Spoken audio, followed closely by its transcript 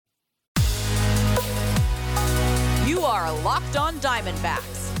are Locked On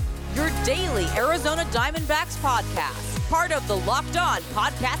Diamondbacks, your daily Arizona Diamondbacks podcast, part of the Locked On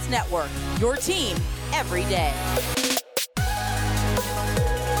Podcast Network, your team every day.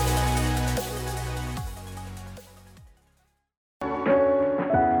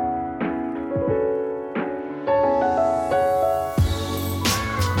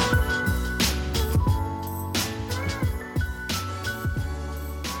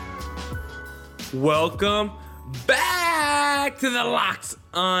 Welcome back to the Locked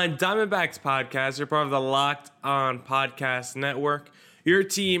On Diamondbacks podcast. You're part of the Locked On Podcast Network. Your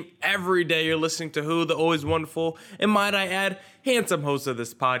team every day. You're listening to who? The always wonderful, and might I add, handsome host of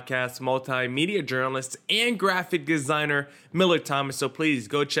this podcast, multimedia journalist and graphic designer, Miller Thomas. So please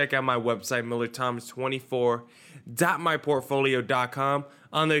go check out my website, millerthomas24.myportfolio.com.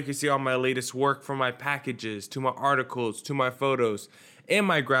 On there you can see all my latest work, from my packages to my articles to my photos and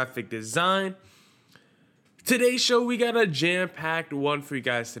my graphic design. Today's show, we got a jam-packed one for you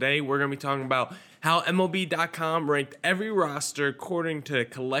guys today. We're going to be talking about how MLB.com ranked every roster according to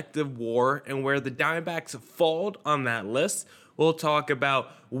collective WAR and where the Diamondbacks fall on that list. We'll talk about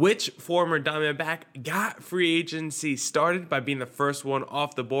which former Diamondback got free agency started by being the first one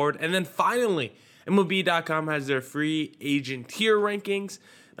off the board. And then finally, MLB.com has their free agent tier rankings.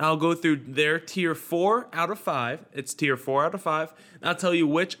 I'll go through their tier 4 out of 5. It's tier 4 out of 5. And I'll tell you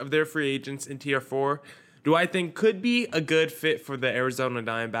which of their free agents in tier 4 do I think could be a good fit for the Arizona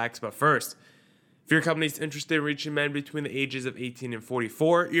Diamondbacks. But first, if your company's interested in reaching men between the ages of 18 and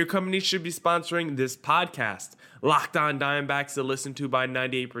 44, your company should be sponsoring this podcast. Locked On Diamondbacks are listened to by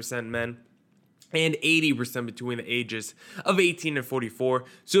 98% men and 80% between the ages of 18 and 44.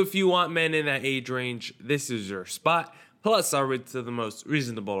 So if you want men in that age range, this is your spot. Plus, our rates are the most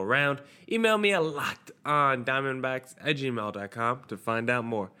reasonable around. Email me at lockedondiamondbacks@gmail.com to find out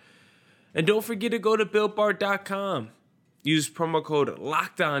more. And don't forget to go to BuiltBar.com. Use promo code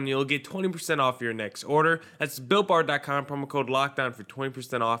LOCKEDON. You'll get 20% off your next order. That's BuiltBar.com, promo code LOCKEDON for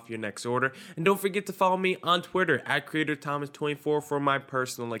 20% off your next order. And don't forget to follow me on Twitter at CreatorThomas24 for my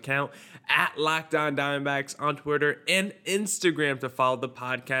personal account, at LockedOnDiamondbacks on Twitter and Instagram to follow the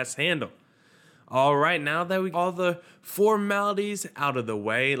podcast handle. All right, now that we got all the formalities out of the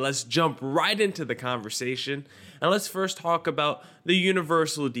way, let's jump right into the conversation. And let's first talk about the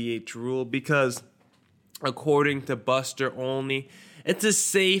universal DH rule, because according to Buster Olney, it's a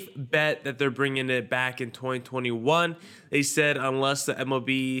safe bet that they're bringing it back in 2021. They said unless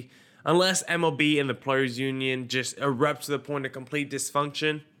MLB and the Players Union just erupt to the point of complete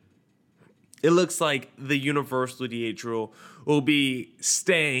dysfunction, it looks like the universal DH rule will be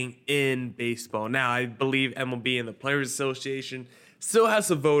staying in baseball. Now, I believe MLB and the Players Association still has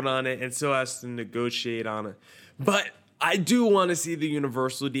to vote on it and still has to negotiate on it. But I do want to see the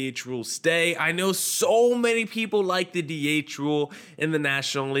universal DH rule stay. I know so many people like the DH rule in the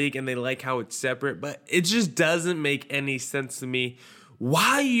National League and they like how it's separate, but it just doesn't make any sense to me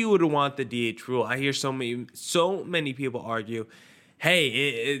why you would want the DH rule. I hear so many people argue,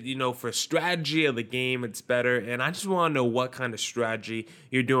 hey, for strategy of the game, it's better. And I just want to know what kind of strategy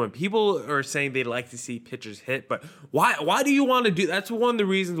you're doing. People are saying they like to see pitchers hit, but why do you want to do? That's one of the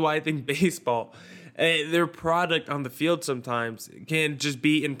reasons why I think baseball, their product on the field sometimes can just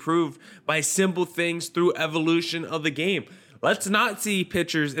be improved by simple things through evolution of the game. Let's not see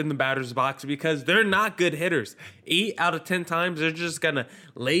pitchers in the batter's box because they're not good hitters. 8 out of 10 times, they're just going to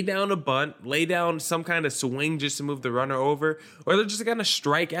lay down a bunt, lay down some kind of swing just to move the runner over, or they're just going to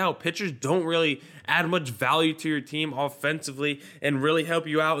strike out. Pitchers don't really add much value to your team offensively and really help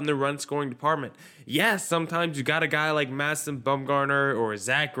you out in the run-scoring department. Yes, sometimes you got a guy like Madison Bumgarner or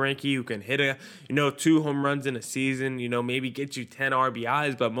Zach Greinke who can hit 2 home runs in a season, maybe get you 10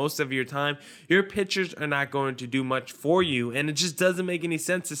 RBIs, but most of your time, your pitchers are not going to do much for you, and it just doesn't make any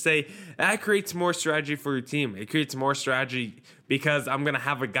sense to say that creates more strategy for your team. It creates more strategy because I'm going to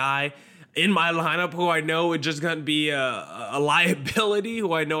have a guy in my lineup who I know is just going to be a liability,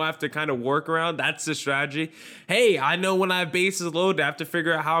 who I know I have to kind of work around. That's the strategy. Hey, I know when I have bases loaded, I have to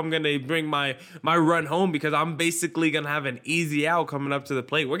figure out how I'm going to bring my run home because I'm basically going to have an easy out coming up to the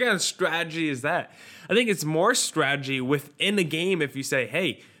plate. What kind of strategy is that? I think it's more strategy within the game if you say,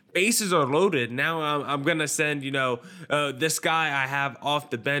 hey, bases are loaded. Now I'm going to send, this guy I have off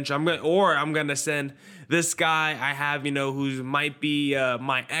the bench. I'm going to send this guy I have, who might be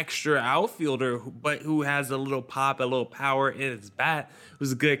my extra outfielder, but who has a little pop, a little power in his bat,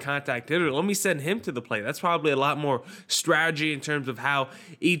 who's a good contact hitter. Let me send him to the plate. That's probably a lot more strategy in terms of how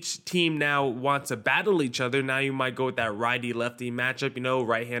each team now wants to battle each other. Now you might go with that righty-lefty matchup,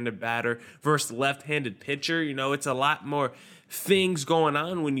 right-handed batter versus left-handed pitcher. It's a lot more things going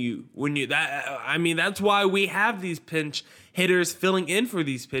on that's why we have these pinch hitters filling in for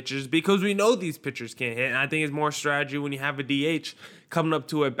these pitchers, because we know these pitchers can't hit. And I think it's more strategy when you have a DH coming up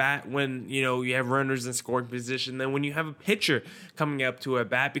to a bat when you have runners in scoring position than when you have a pitcher coming up to a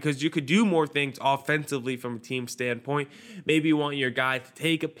bat, because you could do more things offensively from a team standpoint. Maybe you want your guy to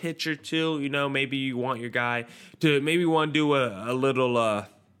take a pitch or two, maybe you want your guy to do a little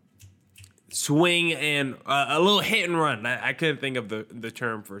swing and a little hit and run. I couldn't think of the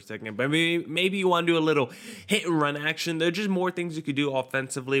term for a second, but maybe you want to do a little hit and run action. There's just more things you could do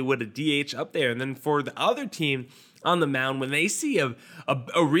offensively with a DH up there. And then for the other team on the mound, when they see a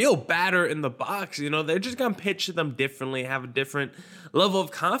real batter in the box, they're just going to pitch to them differently, have a different level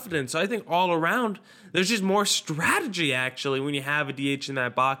of confidence. So I think all around, there's just more strategy actually when you have a DH in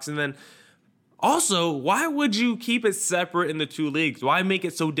that box. And then also, why would you keep it separate in the two leagues? Why make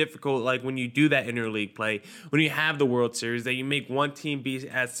it so difficult, like when you do that interleague play, when you have the World Series, that you make one team be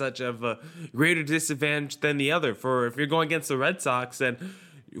at such of a greater disadvantage than the other? For if you're going against the Red Sox, then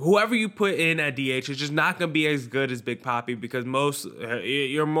whoever you put in at DH is just not going to be as good as Big Papi, because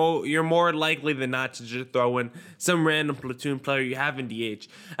you're more likely than not to just throw in some random platoon player you have in DH,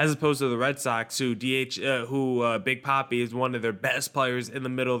 as opposed to the Red Sox, who Big Papi is one of their best players in the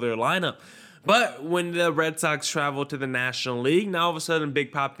middle of their lineup. But when the Red Sox travel to the National League, now all of a sudden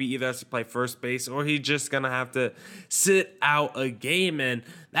Big Papi either has to play first base or he's just going to have to sit out a game. And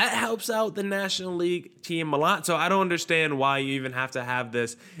that helps out the National League team a lot. So I don't understand why you even have to have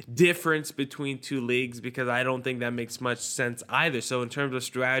this difference between two leagues, because I don't think that makes much sense either. So in terms of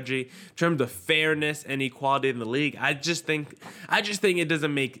strategy, in terms of fairness and equality in the league, I just think it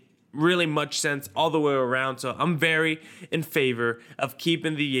doesn't make really much sense all the way around. So I'm very in favor of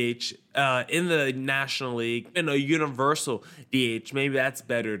keeping the DH in the National League, in a universal DH. Maybe that's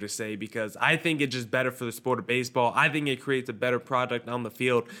better to say, because I think it's just better for the sport of baseball. I think it creates a better product on the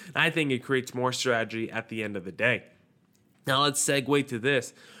field. And I think it creates more strategy at the end of the day. Now let's segue to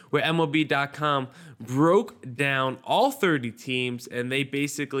this, where MLB.com broke down all 30 teams, and they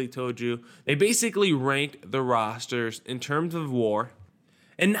basically ranked the rosters in terms of WAR.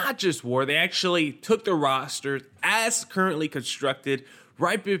 And not just WAR, they actually took the rosters as currently constructed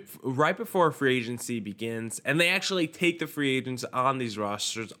right before free agency begins, and they actually take the free agents on these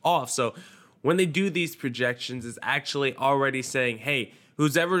rosters off. So when they do these projections, it's actually already saying, hey,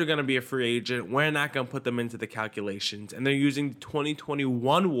 who's ever going to be a free agent, we're not going to put them into the calculations. And they're using the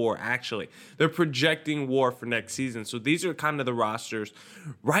 2021 WAR, actually. They're projecting WAR for next season. So these are kind of the rosters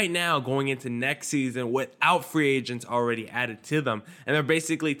right now going into next season without free agents already added to them. And they're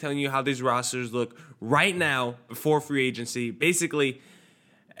basically telling you how these rosters look right now before free agency. Basically,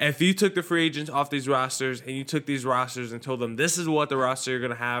 if you took the free agents off these rosters and you took these rosters and told them this is what the roster you're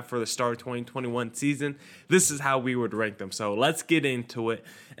going to have for the start of 2021 season, this is how we would rank them. So let's get into it.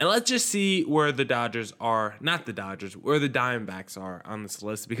 And let's just see where the Dodgers are, where the Diamondbacks are on this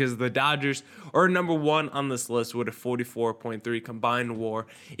list, because the Dodgers are number one on this list with a 44.3 combined WAR,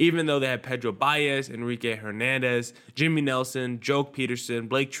 even though they have Pedro Baez, Enrique Hernandez, Jimmy Nelson, Joe Peterson,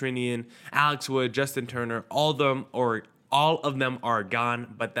 Blake Trinian, Alex Wood, Justin Turner, all of them are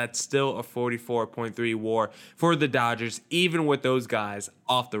gone, but that's still a 44.3 WAR for the Dodgers, even with those guys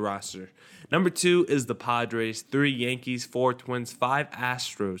off the roster. Number 2 is the Padres, 3 Yankees, 4 Twins, 5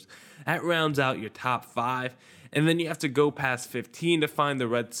 Astros. That rounds out your top 5, and then you have to go past 15 to find the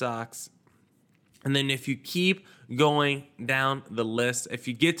Red Sox. And then if you keep going down the list, if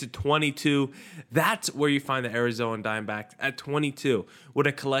you get to 22, that's where you find the Arizona Diamondbacks at 22 with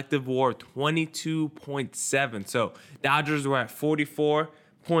a collective WAR of 22.7. So Dodgers were at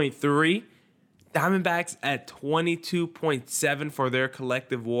 44.3. Diamondbacks at 22.7 for their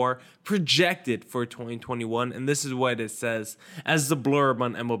collective WAR projected for 2021. And this is what it says as the blurb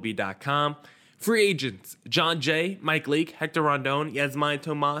on MLB.com. Free agents: John Jay, Mike Leake, Hector Rondon, Yasmani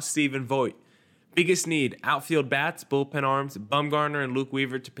Tomas, Stephen Vogt. Biggest need: outfield bats, bullpen arms, Bumgarner and Luke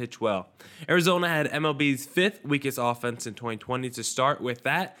Weaver to pitch well. Arizona had MLB's 5th weakest offense in 2020 to start with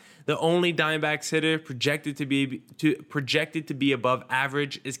that. The only Diamondbacks hitter projected to be above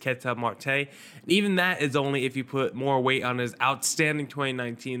average is Ketel Marte. And even that is only if you put more weight on his outstanding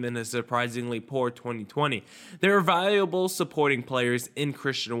 2019 than his surprisingly poor 2020. There are valuable supporting players in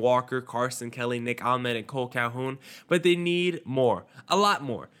Christian Walker, Carson Kelly, Nick Ahmed, and Cole Calhoun, but they need more, a lot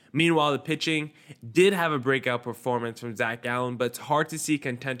more. Meanwhile, the pitching did have a breakout performance from Zach Allen, but it's hard to see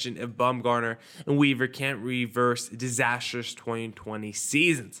contention if Bumgarner and Weaver can't reverse disastrous 2020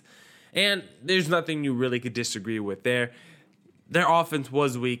 seasons. And there's nothing you really could disagree with there. their offense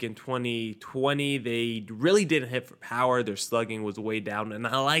was weak in 2020. They really didn't hit for power. Their slugging was way down. And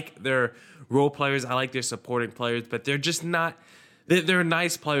I like their role players. I like their supporting players, but they're just not. They're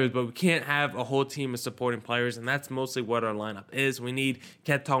nice players, but we can't have a whole team of supporting players, and that's mostly what our lineup is. We need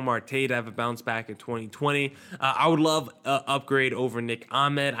Ketel Marte to have a bounce back in 2020. I would love an upgrade over Nick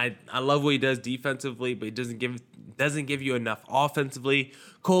Ahmed. I love what he does defensively, but he doesn't give you enough offensively.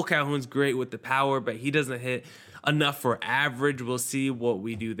 Cole Calhoun's great with the power, but he doesn't hit enough for average. We'll see what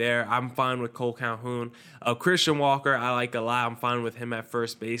we do there. I'm fine with Cole Calhoun. Christian Walker, I like a lot. I'm fine with him at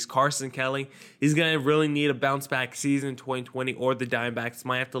first base. Carson Kelly, he's going to really need a bounce back season in 2020, or the Diamondbacks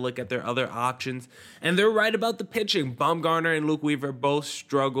might have to look at their other options. And they're right about the pitching. Bumgarner and Luke Weaver both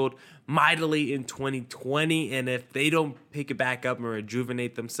struggled mightily in 2020, and if they don't pick it back up and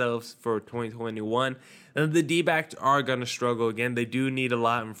rejuvenate themselves for 2021, then the D-backs are going to struggle again. They do need a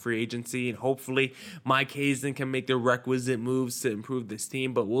lot in free agency, and hopefully Mike Hazen can make the requisite moves to improve this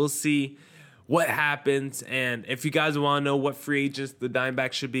team, but we'll see what happens. And if you guys want to know what free agents the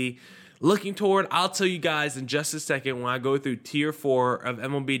Diamondbacks should be looking toward, I'll tell you guys in just a second when I go through Tier 4 of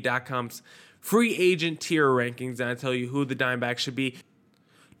MLB.com's free agent tier rankings, and I tell you who the Diamondbacks should be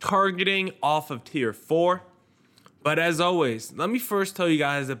targeting off of Tier 4. But as always, let me first tell you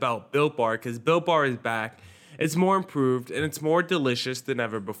guys about Built Bar, because Built Bar is back. It's more improved, and it's more delicious than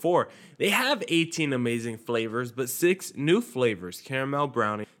ever before. They have 18 amazing flavors, but 6 new flavors: caramel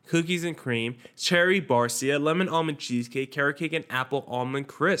brownie, cookies and cream, cherry barcia, lemon almond cheesecake, carrot cake, and apple almond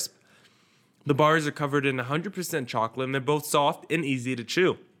crisp. The bars are covered in 100% chocolate, and they're both soft and easy to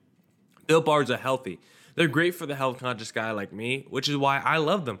chew. Built Bars are healthy. They're great for the health-conscious guy like me, which is why I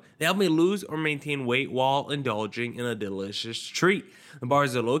love them. They help me lose or maintain weight while indulging in a delicious treat. The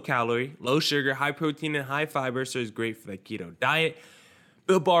bars are low-calorie, low-sugar, high-protein, and high-fiber, so it's great for the keto diet.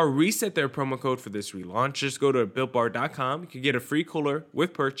 Built Bar reset their promo code for this relaunch. Just go to BuiltBar.com. You can get a free cooler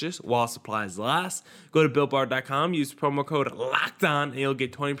with purchase while supplies last. Go to BuiltBar.com, use promo code LOCKEDON, and you'll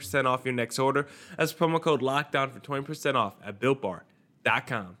get 20% off your next order. That's promo code LOCKEDON for 20% off at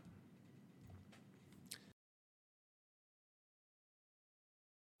BuiltBar.com.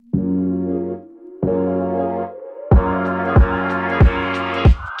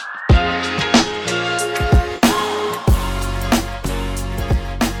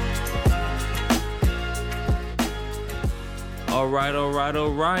 All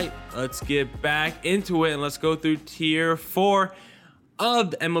right. Let's get back into it, and let's go through Tier 4 of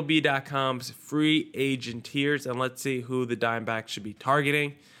MLB.com's free agent tiers, and let's see who the Diamondbacks should be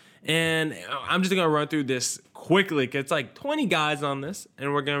targeting. And I'm just going to run through this quickly, because it's like 20 guys on this,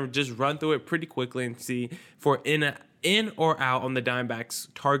 and we're going to just run through it pretty quickly and see if we're in or out on the Diamondbacks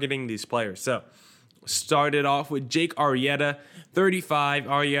targeting these players. So, started off with Jake Arrieta, 35.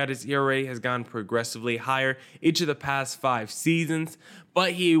 Arrieta's ERA has gone progressively higher each of the past 5 seasons,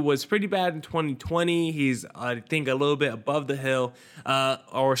 but he was pretty bad in 2020. He's, I think, a little bit above the hill,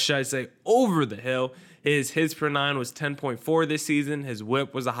 or should I say over the hill. His hits per 9 was 10.4 this season. His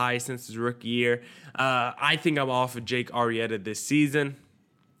whip was the highest since his rookie year. I think I'm off of Jake Arrieta this season.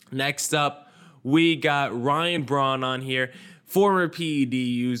 Next up, we got Ryan Braun on here. Former PED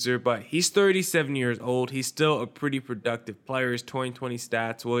user, but he's 37 years old. He's still a pretty productive player. His 2020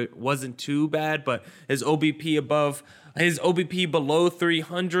 stats wasn't too bad, but his OBP below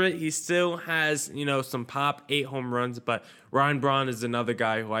 300. He still has, some pop, 8 home runs, but Ryan Braun is another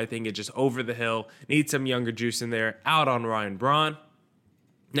guy who I think is just over the hill. Needs some younger juice in there. Out on Ryan Braun.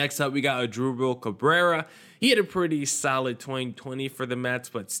 Next up, we got Asdrubal Cabrera. He had a pretty solid 2020 for the Mets,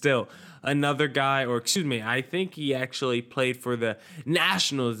 but still another guy, I think he actually played for the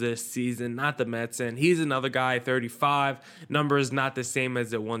Nationals this season, not the Mets, and he's another guy, 35. Number is not the same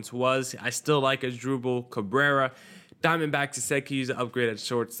as it once was. I still like Asdrubal Cabrera. Diamondbacks said could use an upgrade at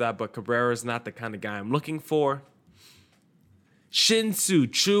shortstop, but Cabrera is not the kind of guy I'm looking for. Shin-Soo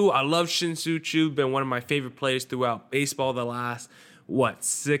Choo. I love Shin-Soo Choo. Been one of my favorite players throughout baseball the last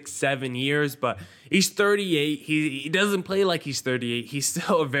 6-7 years, but he's 38. He doesn't play like he's 38. He's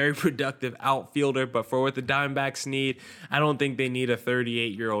still a very productive outfielder, but for what the Diamondbacks need, I don't think they need a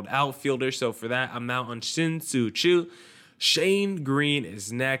 38-year-old outfielder. So for that, I'm out on Shin-Soo Choo. Shane Green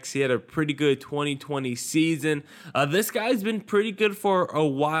is next. He had a pretty good 2020 season. This guy's been pretty good for a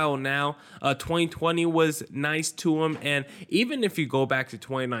while now. 2020 was nice to him, and even if you go back to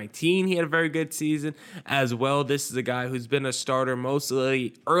 2019, he had a very good season as well. This is a guy who's been a starter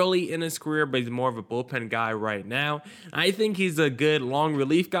mostly early in his career, but he's more of a bullpen guy right now. I think he's a good long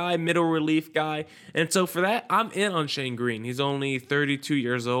relief guy, middle relief guy, and so for that, I'm in on Shane Green. He's only 32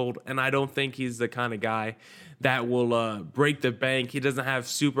 years old, and I don't think he's the kind of guy that will break the bank. He doesn't have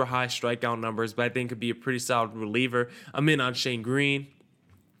super high strikeout numbers, but I think could be a pretty solid reliever. I'm in on Shane Green.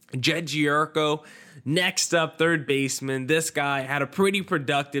 Jed Gyorko, next up, third baseman. This guy had a pretty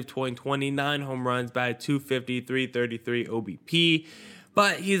productive 2020, 9 home runs, batted .250, .333 OBP.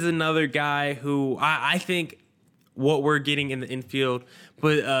 But he's another guy who I think what we're getting in the infield,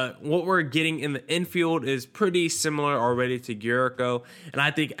 is pretty similar already to Gyorko. And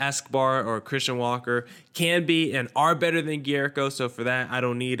I think Escobar or Christian Walker can be and are better than Gyorko. So for that, I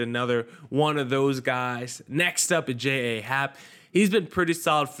don't need another one of those guys. Next up is J.A. Happ. He's been pretty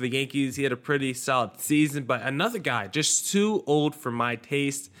solid for the Yankees. He had a pretty solid season, but another guy just too old for my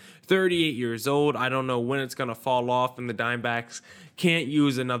taste. 38 years old. I don't know when it's going to fall off, and the Diamondbacks can't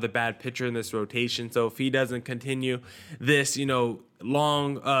use another bad pitcher in this rotation. So if he doesn't continue this,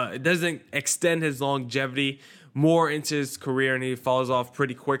 doesn't extend his longevity more into his career and he falls off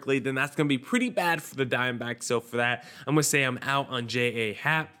pretty quickly, then that's going to be pretty bad for the Diamondbacks. So for that, I'm going to say I'm out on J.A.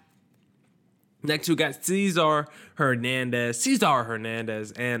 Happ. Next, we got Cesar Hernandez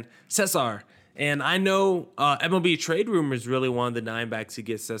and Cesar. And I know MLB Trade Rumors really wanted the Diamondbacks to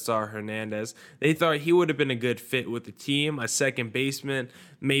get Cesar Hernandez. They thought he would have been a good fit with the team, a second baseman.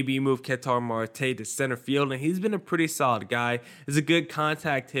 Maybe move Ketel Marte to center field, and he's been a pretty solid guy. He's a good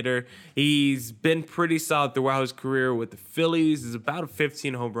contact hitter. He's been pretty solid throughout his career with the Phillies. He's about a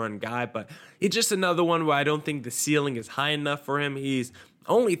 15 home run guy, but he's just another one where I don't think the ceiling is high enough for him. He's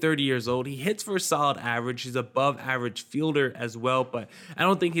only 30 years old. He hits for a solid average. He's above average fielder as well, but I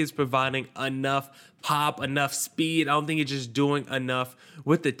don't think he's providing enough pop, enough speed. I don't think he's just doing enough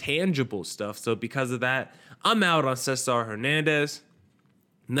with the tangible stuff. So because of that, I'm out on Cesar Hernandez.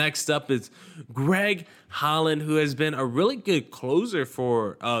 Next up is Greg Holland, who has been a really good closer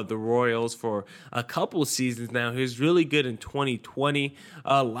for the Royals for a couple seasons now. He was really good in 2020.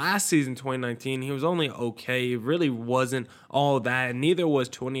 Last season, 2019, he was only okay. He really wasn't all that, and neither was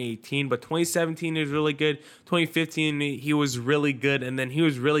 2018. But 2017, he was really good. 2015, he was really good, and then he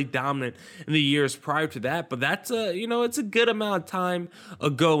was really dominant in the years prior to that. But that's it's a good amount of time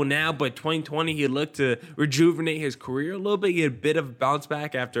ago now. But 2020, he looked to rejuvenate his career a little bit. He had a bit of a bounce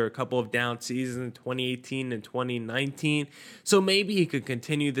back after a couple of down seasons in 2018 and 2019. So maybe he could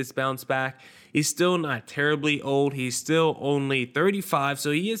continue this bounce back. He's still not terribly old. He's still only 35,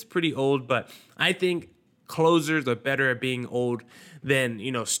 so he is pretty old, but I think closers are better at being old than,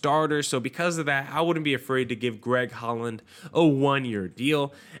 starters. So because of that, I wouldn't be afraid to give Greg Holland a 1-year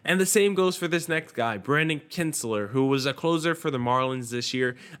deal. And the same goes for this next guy, Brandon Kintzler, who was a closer for the Marlins this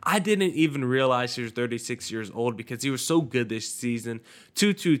year. I didn't even realize he was 36 years old because he was so good this season.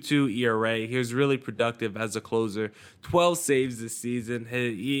 2.22 ERA. He was really productive as a closer. 12 saves this season.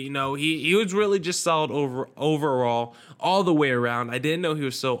 He was really just solid overall, all the way around. I didn't know he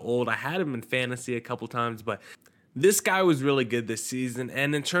was so old. I had him in fantasy a couple times, but this guy was really good this season.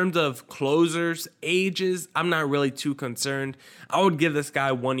 And in terms of closers, ages, I'm not really too concerned. I would give this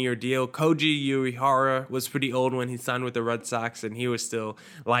guy a 1-year deal. Koji Uehara was pretty old when he signed with the Red Sox, and he was still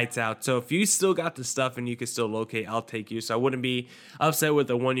lights out. So if you still got the stuff and you can still locate, I'll take you. So I wouldn't be upset with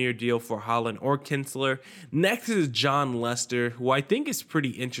a 1-year deal for Holland or Kintzler. Next is John Lester, who I think is pretty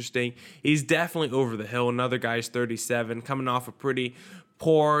interesting. He's definitely over the hill. Another guy's 37, coming off a pretty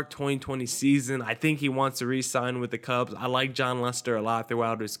poor 2020 season. I think he wants to re-sign with the Cubs. I like John Lester a lot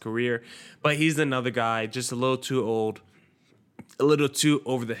throughout his career, but he's another guy just a little too old, a little too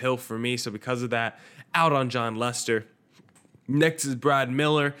over the hill for me. So because of that, out on John Lester. Next is Brad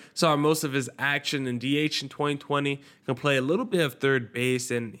Miller. Saw most of his action in DH in 2020. Can play a little bit of third base,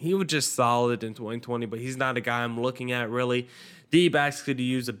 and he was just solid in 2020, but he's not a guy I'm looking at really. D-backs could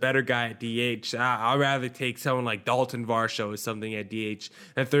use a better guy at DH. I'd rather take someone like Dalton Varsho or something at DH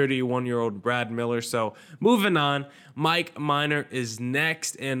than 31-year-old Brad Miller. So moving on, Mike Minor is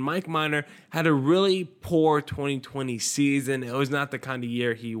next, and Mike Minor had a really poor 2020 season. It was not the kind of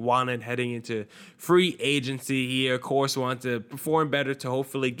year he wanted heading into free agency. He, of course, wanted to perform better to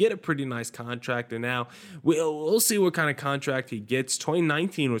hopefully get a pretty nice contract, and now we'll see what kind of contract he gets.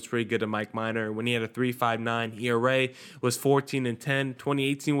 2019 was pretty good to Mike Minor when he had a 3.59 ERA, was 14-10.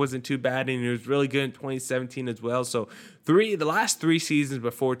 2018 wasn't too bad, and he was really good in 2017 as well. So the last 3 seasons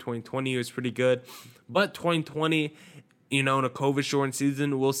before 2020 was pretty good, but 2020, in a COVID-shortened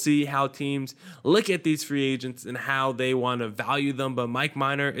season, we'll see how teams look at these free agents and how they want to value them. But Mike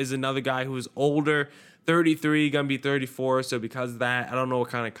Minor is another guy who's older, 33, going to be 34. So because of that, I don't know what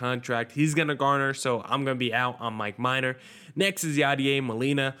kind of contract he's going to garner. So I'm going to be out on Mike Minor. Next is Yadier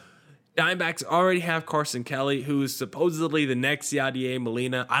Molina. Diamondbacks already have Carson Kelly, who's supposedly the next Yadier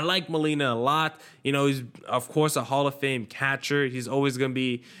Molina. I like Molina a lot. You know, he's of course a Hall of Fame catcher. He's always gonna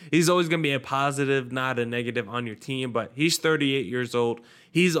be a positive, not a negative on your team. But he's 38 years old.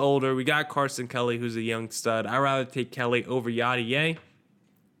 He's older. We got Carson Kelly, who's a young stud. I'd rather take Kelly over Yadier.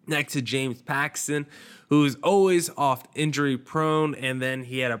 Next to James Paxton, who's always oft injury prone, and then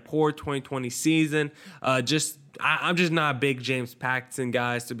he had a poor 2020 season. I'm just not a big James Paxton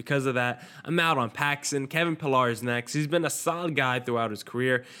guy, so because of that, I'm out on Paxton. Kevin Pillar is next. He's been a solid guy throughout his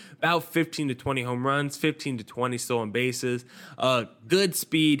career, about 15 to 20 home runs, 15 to 20 stolen bases. Good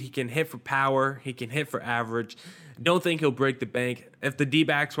speed. He can hit for power. He can hit for average. Don't think he'll break the bank. If the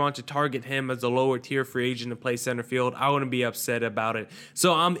D-backs want to target him as a lower tier free agent to play center field, I wouldn't be upset about it.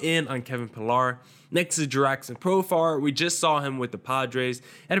 So I'm in on Kevin Pillar. Next is Jurickson Profar. We just saw him with the Padres.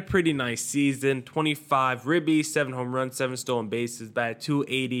 Had a pretty nice season. 25 ribbies, 7 home runs, 7 stolen bases, batted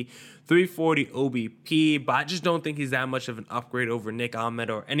 .280, 340 OBP. But I just don't think he's that much of an upgrade over Nick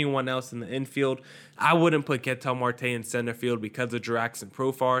Ahmed or anyone else in the infield. I wouldn't put Ketel Marte in center field because of Jurickson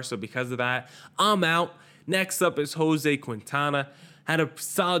Profar. So because of that, I'm out. Next up is Jose Quintana. Had a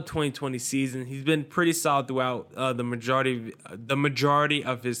solid 2020 season. He's been pretty solid throughout the majority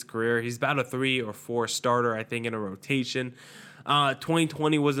of his career. He's about a 3 or 4 starter, I think, in a rotation.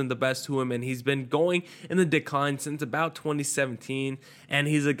 2020 wasn't the best to him, and he's been going in the decline since about 2017. And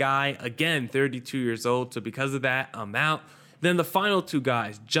he's a guy, again, 32 years old. So because of that, I'm out. Then the final 2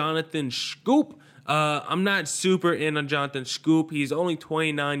 guys, Jonathan Schoop. I'm not super in on Jonathan Schoop. He's only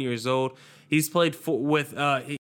 29 years old. He's played with